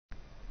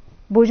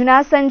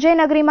ભુજના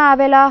જયનગરમાં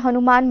આવેલા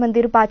હનુમાન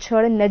મંદિર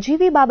પાછળ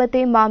નજીવી બાબતે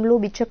મામલો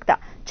બિચકતા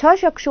 6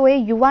 શખ્સોએ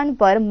યુવાન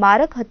પર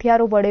મારક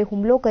હથિયારો વડે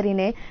હુમલો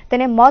કરીને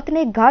તેને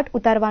મોતને ઘાટ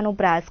ઉતારવાનો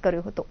પ્રયાસ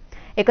કર્યો હતો।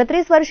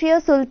 31 વર્ષીય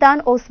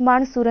સુલતાન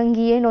ઓસ્માન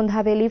સુરંગીએ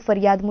નોંધાવેલી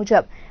ફરિયાદ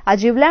મુજબ આ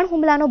જીવલેણ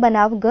હુમલાનો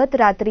બનાવ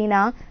ગત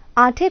રાત્રિના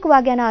 8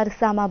 વાગ્યાના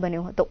અરસામાં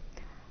બન્યો હતો।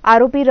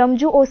 આરોપી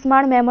રમજુ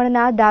ઓસ્માન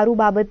મેમણના દારૂ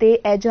બાબતે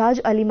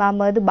એજાજ અલી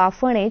મામદ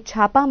બાફણે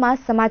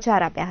છાપામાં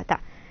સમાચાર આપ્યા હતા।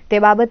 તે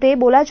બાબતે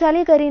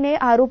બોલાચાલી કરીને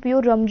આરોપીઓ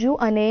રમજુ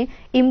અને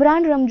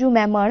ઇમરાન રમજુ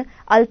મેમણ,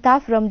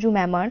 અલ્તાફ રમજુ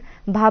મેમણ,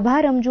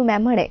 ભાભા રમજુ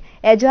મેમણે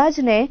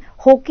એજાજને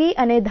હોકી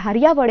અને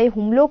ધારિયા વડે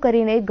હુમલો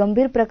કરીને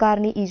ગંભીર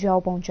પ્રકારની ઈજાઓ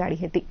પહોંચાડી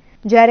હતી।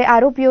 જ્યારે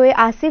આરોપીઓએ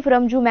આસિફ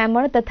રમજુ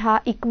મેમણ તથા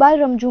ઇકબાલ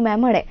રમજુ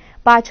મેમણે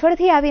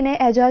પાછળથી આવીને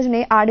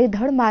એજાજને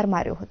આડેધડ માર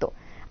માર્યો હતો।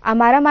 આ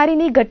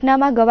મારામારીની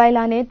ઘટનામાં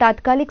ઘવાયેલાને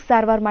તાત્કાલિક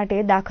સારવાર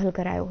માટે દાખલ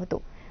કરાયો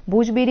હતો।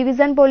 ભુજ બી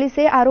ડિવિઝન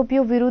પોલીસે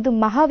આરોપીઓ વિરુદ્ધ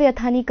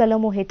મહાવ્યથાની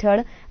કલમો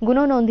હેઠળ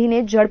ગુનો નોંધીને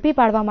ઝડપી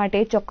પાડવા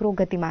માટે ચક્રો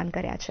ગતિમાન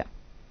કર્યા છે।